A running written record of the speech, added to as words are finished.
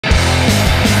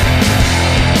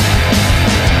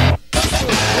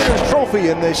trophy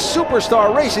in this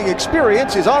superstar racing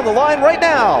experience is on the line right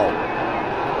now.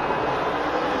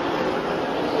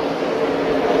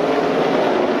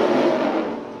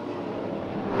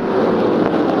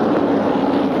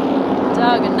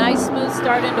 Doug, a nice smooth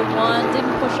start into one,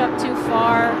 didn't push up too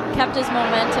far, kept his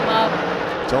momentum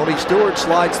up. Tony Stewart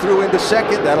slides through into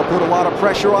second. That'll put a lot of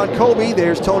pressure on Coby.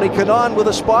 There's Tony Kanaan with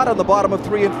a spot on the bottom of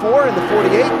 3 and 4 in the 48,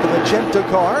 the magenta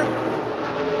car.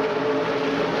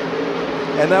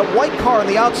 And that white car on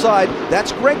the outside,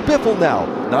 that's Greg Biffle now.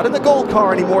 Not in the gold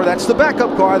car anymore. That's the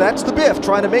backup car. That's the Biff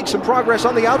trying to make some progress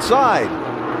on the outside.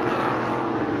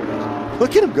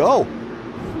 Look at him go.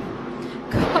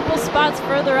 Couple spots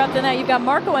further up than that, you've got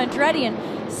Marco Andretti in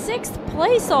 6th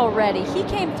place already. He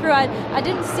came through. I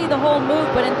didn't see the whole move,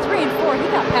 but in 3 and 4, he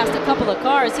got past a couple of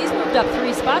cars. He's moved up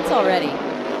 3 spots already.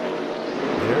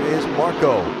 There is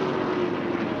Marco.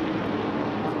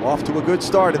 Off to a good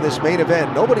start in this main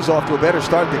event. Nobody's off to a better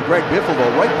start than Greg Biffle,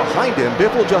 though. Right behind him,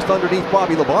 Biffle just underneath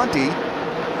Bobby Labonte.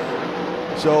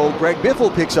 So Greg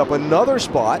Biffle picks up another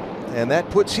spot, and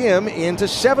that puts him into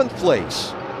 7th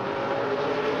place.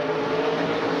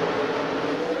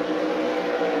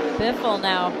 Biffle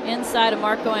now inside of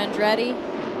Marco Andretti.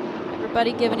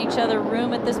 Everybody giving each other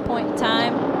room at this point in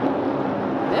time.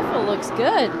 Biffle looks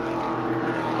good.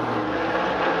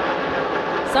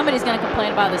 Somebody's going to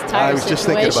complain about this tire situation. I was just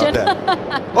thinking about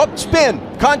that. Oh, spin!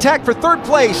 Contact for 3rd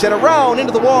place, and around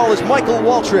into the wall is Michael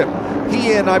Waltrip.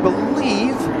 He and I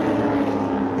believe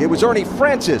it was Ernie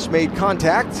Francis made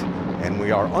contact, and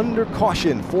we are under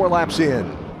caution 4 laps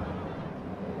in.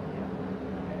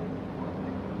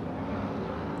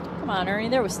 Come on, Ernie,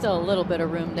 there was still a little bit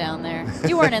of room down there.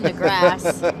 You weren't in the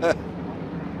grass.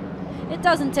 It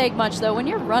doesn't take much, though. When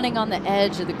you're running on the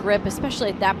edge of the grip, especially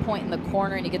at that point in the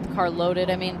corner and you get the car loaded,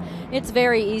 I mean, it's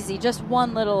very easy. Just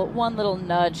one little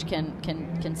nudge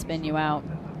can spin you out.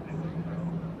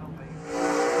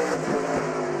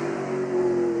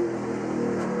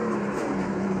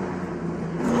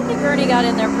 I think Ernie got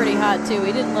in there pretty hot, too.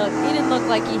 He didn't look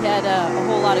like he had a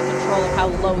whole lot of control of how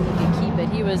low he could keep it.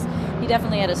 He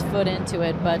definitely had his foot into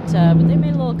it, but they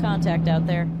made a little contact out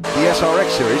there. The SRX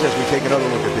series, as we take another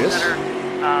look at this.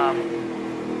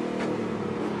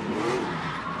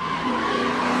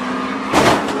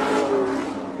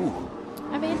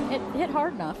 I mean, it hit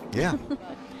hard enough. Yeah.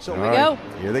 So here we go.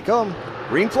 Here they come.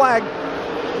 Green flag.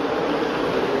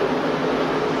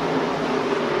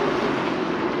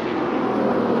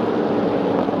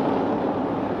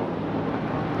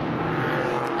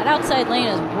 That outside lane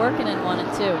is working in 1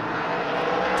 and 2.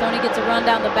 Tony gets a run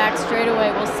down the back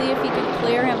straightaway. We'll see if he can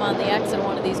clear him on the exit of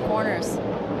one of these corners.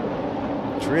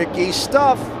 Tricky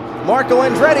stuff. Marco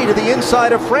Andretti to the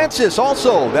inside of Francis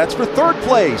also. That's for 3rd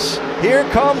place. Here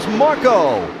comes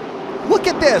Marco. Look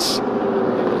at this.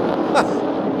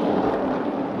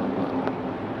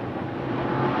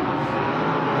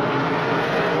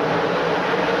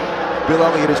 Bill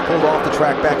Elliott is pulled off the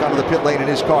track back onto the pit lane in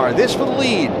his car. This for the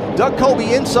lead. Doug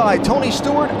Coby inside. Tony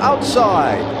Stewart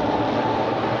outside.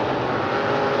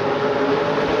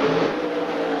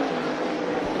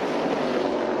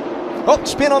 Oh,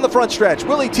 spin on the front stretch.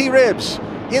 Willy T Ribbs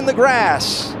in the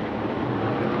grass.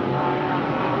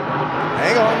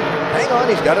 Hang on,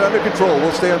 he's got it under control.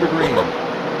 We'll stay under green.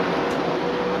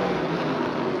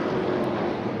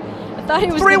 I thought he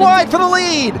was 3 wide for the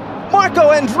lead. Marco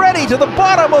Andretti to the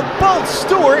bottom of both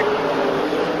Stewart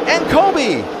and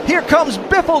Coby. Here comes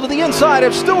Biffle to the inside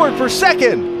of Stewart for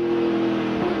 2nd.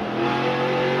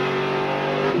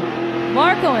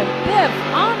 Marco and Biff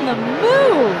on the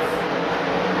move.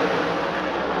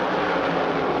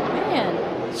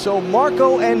 So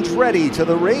Marco Andretti to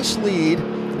the race lead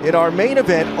in our main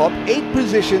event, up 8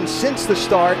 positions since the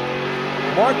start.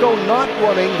 Marco not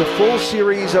running the full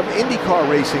series of IndyCar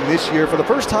racing this year for the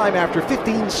first time after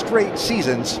 15 straight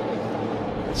seasons.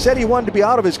 Said he wanted to be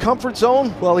out of his comfort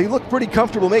zone. Well, he looked pretty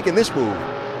comfortable making this move.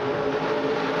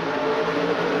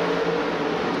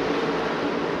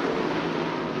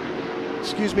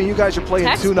 Excuse me, you guys are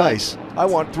playing too nice. I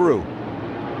want through.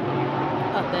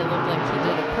 Oh, they look like he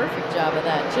did a perfect job of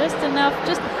that. Just enough.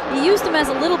 You used him as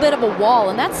a little bit of a wall,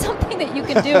 and that's something that you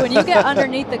can do when you get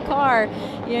underneath the car.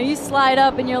 You know, you slide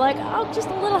up, and you're like, oh, just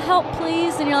a little help,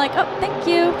 please. And you're like, oh, thank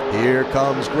you. Here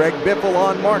comes Greg Biffle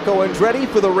on Marco Andretti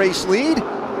for the race lead.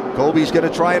 Coby's going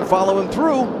to try and follow him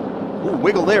through. Ooh,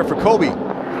 wiggle there for Coby.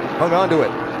 Hung on to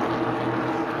it.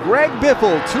 Greg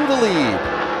Biffle to the lead.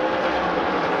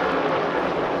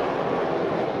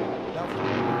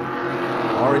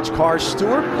 Orange car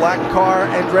Stewart, black car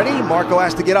Andretti. Marco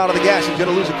has to get out of the gas. He's going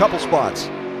to lose a couple spots.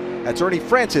 That's Ernie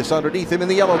Francis underneath him in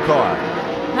the yellow car.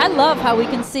 I love how we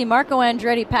can see Marco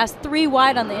Andretti pass 3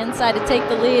 wide on the inside to take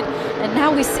the lead, and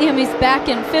now we see him, he's back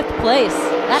in 5th place.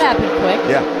 That happened quick.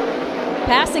 Yeah.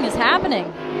 Passing is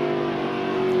happening.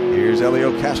 Here's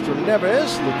Helio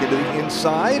Castroneves looking to the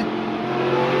inside.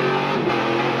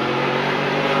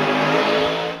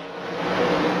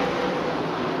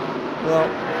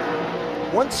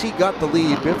 Well, once he got the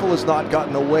lead, Biffle has not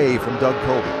gotten away from Doug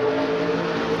Coby.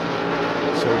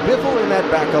 So Biffle in that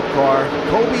backup car,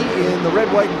 Coby in the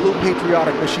red, white, and blue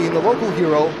patriotic machine, the local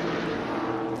hero.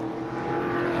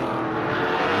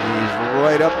 He's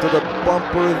right up to the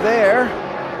bumper there.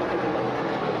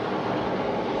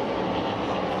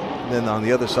 And then on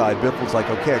the other side, Biffle's like,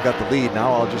 okay, I got the lead.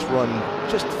 Now I'll just run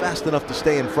just fast enough to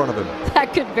stay in front of him.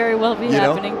 That could very well be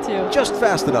happening too. Just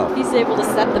fast enough. He's able to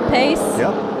set the pace.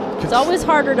 Yep. It's always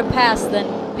harder to pass than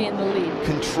be in the lead.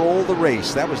 Control the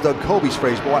race. That was Doug Coby's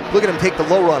phrase. Boy, look at him take the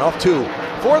low run off 2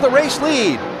 for the race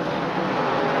lead.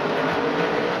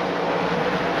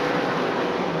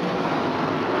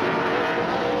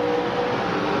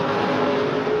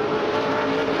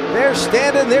 They're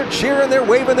standing, they're cheering, they're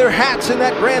waving their hats in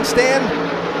that grandstand.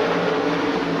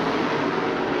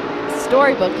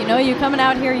 Storybook, you know, you coming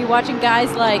out here, you watching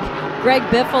guys like Greg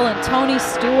Biffle and Tony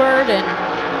Stewart and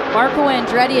Marco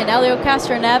Andretti and Helio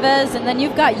Castroneves, and then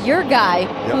you've got your guy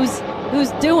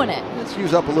who's doing it. Let's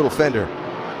use up a little fender.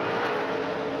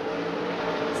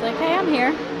 It's like, hey, I'm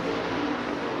here.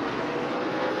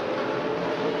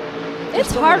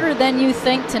 It's harder than you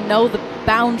think to know the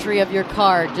boundary of your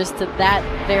car, just to that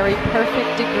very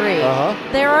perfect degree.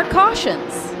 There are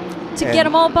cautions to get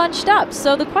them all bunched up.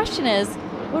 So the question is,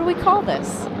 what do we call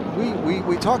this?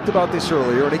 We talked about this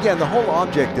earlier, and again, the whole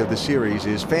object of the series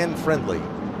is fan-friendly.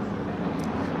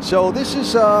 So this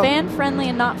is fan-friendly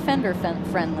and not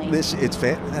fender-friendly.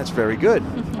 That's very good.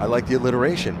 I like the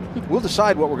alliteration. We'll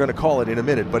decide what we're going to call it in a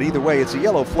minute, but either way, it's a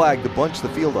yellow flag to bunch the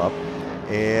field up,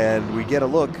 and we get a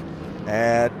look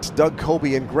at Doug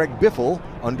Coby and Greg Biffle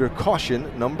under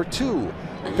caution number 2.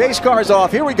 Face cars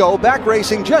off. Here we go. Back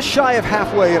racing just shy of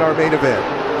halfway in our main event.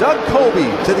 Doug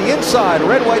Coby to the inside,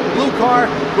 red, white, and blue car.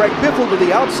 Greg Biffle to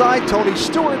the outside. Tony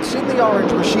Stewart's in the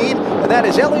orange machine. And that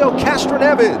is Helio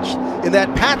Castroneves in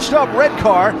that patched up red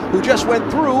car who just went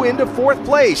through into 4th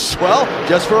place. Well,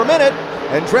 just for a minute.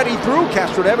 Andretti through.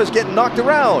 Castroneves getting knocked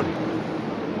around.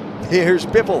 Here's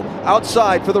Biffle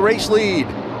outside for the race lead.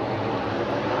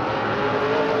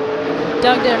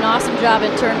 Doug did an awesome job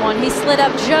in turn 1. He slid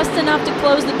up just enough to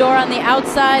close the door on the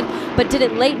outside, but did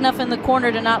it late enough in the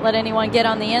corner to not let anyone get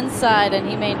on the inside, and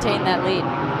he maintained that lead.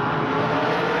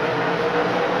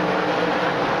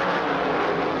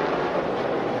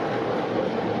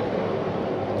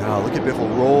 Now look at Biffle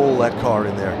roll that car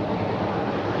in there.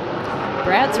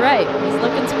 Brad's right. He's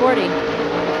looking sporty.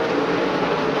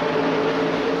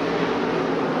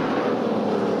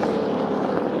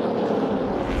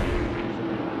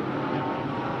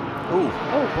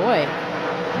 Oh boy.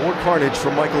 More carnage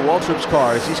from Michael Waltrip's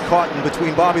car as he's caught in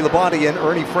between Bobby Labonte and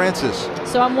Ernie Francis.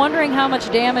 So I'm wondering how much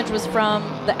damage was from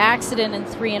the accident in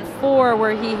 3 and 4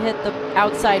 where he hit the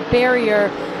outside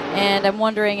barrier, and I'm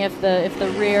wondering if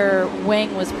the rear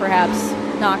wing was perhaps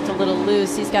knocked a little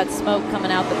loose. He's got smoke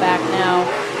coming out the back now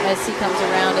as he comes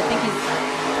around. I think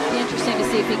it'd be interesting to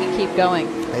see if he can keep going.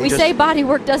 We say body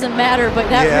work doesn't matter, but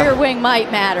that rear wing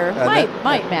might matter.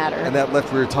 Might matter. And that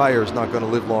left rear tire is not going to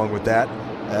live long with that.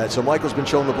 So Michael's been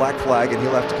shown the black flag, and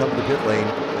he'll have to come to the pit lane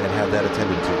and have that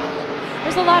attended to.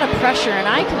 There's a lot of pressure, and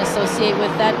I can associate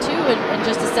with that too, in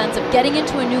just a sense of getting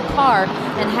into a new car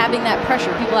and having that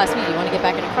pressure. People ask me, do you want to get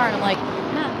back in a car? And I'm like,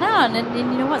 no. And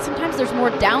you know what? Sometimes there's more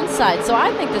downside. So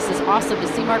I think this is awesome to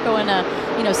see Marco in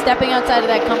stepping outside of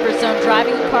that comfort zone,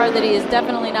 driving a car that he is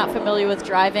definitely not familiar with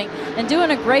driving, and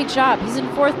doing a great job. He's in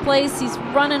 4th place. He's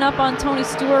running up on Tony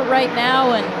Stewart right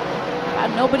now, and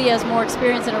nobody has more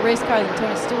experience in a race car than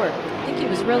Tony Stewart. I think he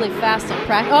was really fast in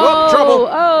practice.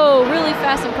 Really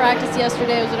fast in practice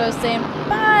yesterday was what I was saying.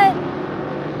 But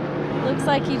looks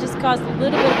like he just caused a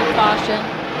little bit of a caution.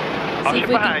 Caution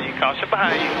behind you. Caution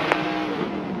behind you.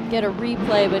 Get a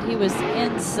replay, but he was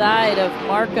inside of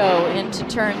Marco into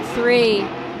turn 3.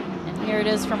 And here it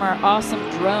is from our awesome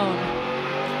drone.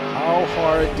 How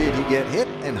hard did he get hit,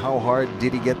 and how hard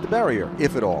did he get the barrier,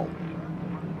 if at all?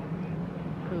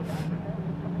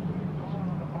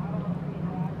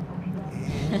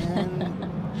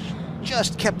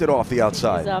 Just kept it off the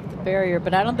outside. He's off the barrier,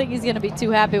 but I don't think he's going to be too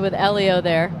happy with Helio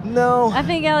there. No. I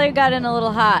think Helio got in a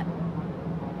little hot.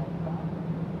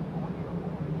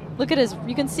 Look at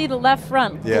you can see the left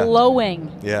front glowing.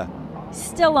 Yeah.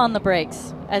 Still on the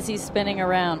brakes as he's spinning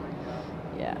around.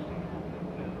 Yeah.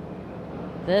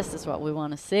 This is what we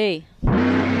want to see.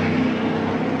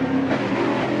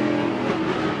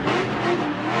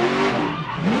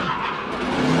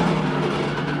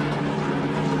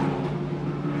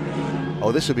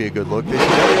 Oh, this would be a good look. This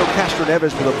is Elio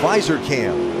Castroneves with a visor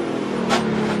cam.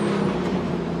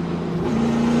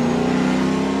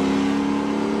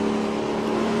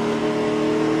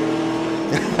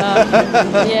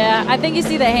 Yeah, I think you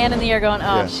see the hand in the air going,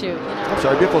 oh, shoot. You know.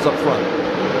 Sorry, Biffle's up front.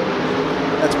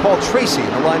 That's Paul Tracy in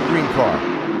the lime green car.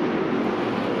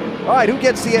 All right, who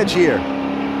gets the edge here?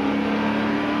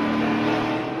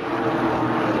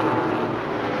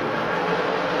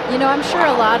 You know, I'm sure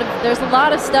there's a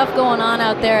lot of stuff going on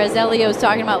out there, as Elio's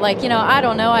talking about, like, you know, I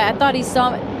don't know, I thought he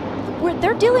saw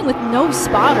they're dealing with no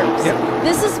spotters. Yep.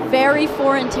 This is very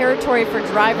foreign territory for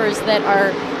drivers that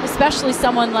are, especially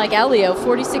someone like Elio,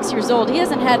 46 years old. He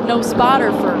hasn't had no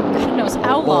spotter for God knows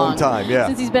how long. Long time, yeah.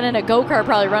 Since he's been in a go-kart,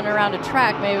 probably running around a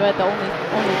track, maybe at the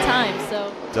only time.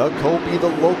 So Doug Coby, the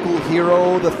local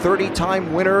hero, the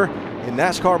 30-time winner in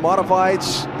NASCAR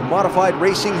modified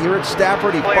racing here at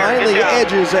Stafford. He finally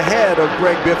edges ahead of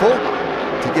Greg Biffle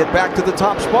to get back to the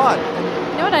top spot.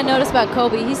 You know what I noticed about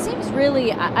Coby? He seems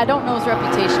really, I don't know his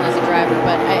reputation as a driver,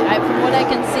 but from what I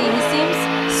can see, he seems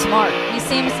smart. He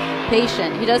seems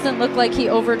patient. He doesn't look like he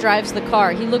overdrives the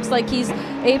car. He looks like he's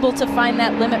able to find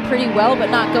that limit pretty well, but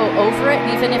not go over it.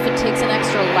 And even if it takes an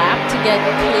extra lap to get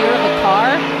clear of the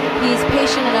car, he's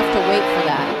patient enough to wait for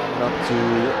that. Up to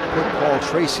put Paul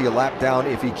Tracy a lap down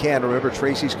if he can. Remember,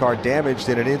 Tracy's car damaged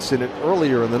in an incident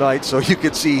earlier in the night, so you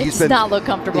could see he's not look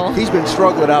comfortable. He's been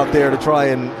struggling out there to try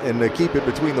and keep it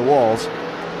between the walls.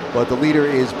 But the leader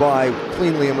is by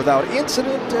cleanly and without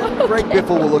incident, and Greg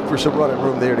Biffle will look for some running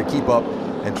room there to keep up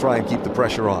and try and keep the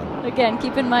pressure on. Again,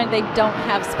 keep in mind they don't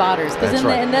have spotters, because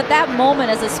in that moment,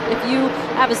 if you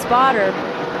have a spotter,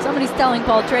 somebody's telling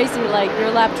Paul Tracy, like, your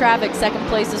lap traffic, second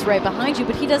place is right behind you,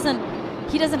 but he doesn't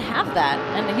have that,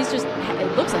 and he's just,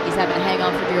 it looks like he's having to hang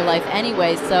on for dear life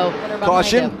anyway, so.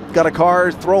 Caution, got a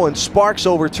car throwing sparks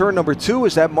over turn number 2.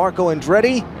 Is that Marco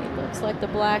Andretti? It looks like the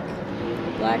black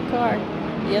car.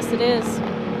 Yes, it is.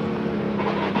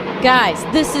 Guys,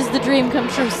 this is the dream come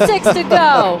true. 6 to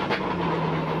go.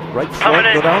 Right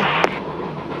front, go down.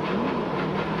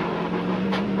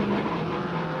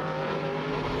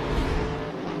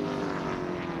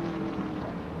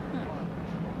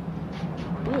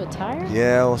 Blew a tire?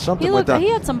 Yeah, well, something went down. He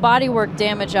had some bodywork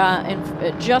damage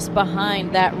just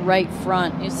behind that right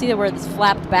front. You see where it's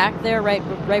flapped back there, right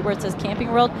where it says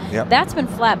Camping World? Yep. That's been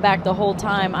flat back the whole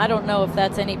time. I don't know if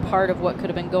that's any part of what could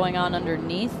have been going on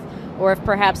underneath, or if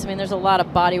perhaps, I mean, there's a lot of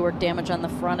bodywork damage on the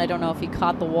front. I don't know if he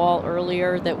caught the wall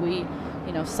earlier that we,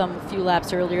 you know, a few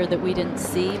laps earlier that we didn't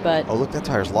see, but. Oh, look, that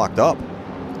tire's locked up.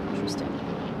 Interesting.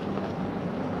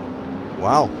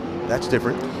 Wow, that's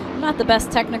different. I'm not the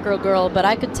best technical girl, but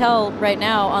I could tell right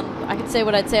now, I could say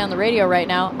what I'd say on the radio right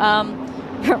now.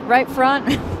 Right front,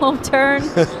 low turn,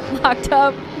 locked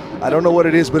up. I don't know what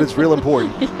it is, but it's real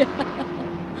important. Yeah.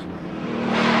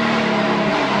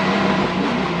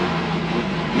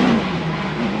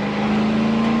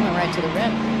 Right to the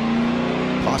rim.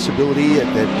 Possibility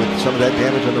that with some of that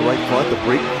damage on the right front, the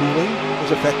brake cooling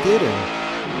was affected, and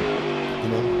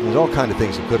there's all kinds of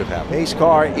things that could have happened. Ace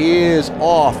car is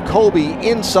off. Coby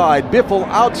inside, Biffle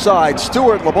outside.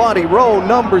 Stewart, Labonte, row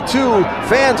number 2.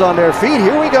 Fans on their feet.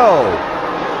 Here we go.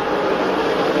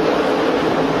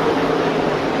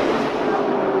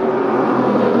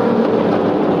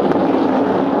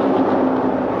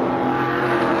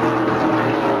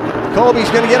 Coby's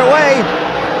going to get away.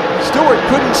 Stewart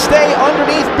couldn't stay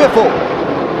underneath Biffle.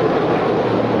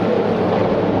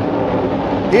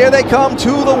 Here they come to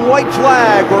the white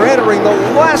flag. We're entering the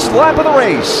last lap of the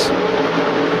race.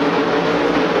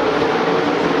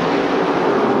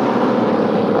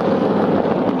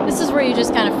 This is where you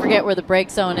just kind of forget where the brake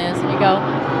zone is, and you go,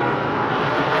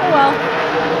 oh well.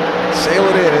 Sail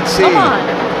it in and see. Come on.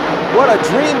 What a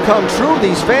dream come true.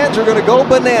 These fans are going to go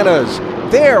bananas.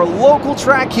 Their local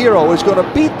track hero is going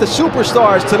to beat the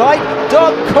superstars tonight.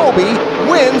 Doug Coby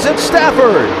wins at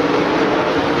Stafford.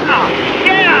 Oh,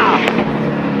 yeah!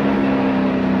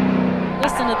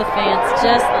 Listen to the fans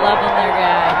just loving their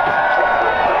guy.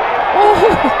 Oh!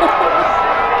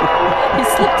 He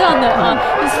slipped on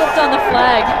the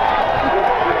flag.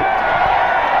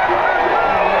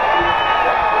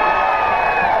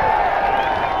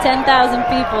 10,000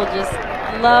 people just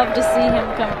love to see him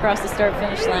come across the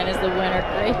start-finish line as the winner.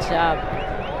 Great job.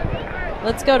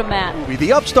 Let's go to Matt.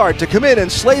 The upstart to come in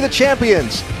and slay the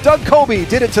champions. Doug Coby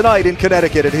did it tonight in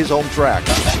Connecticut at his home track.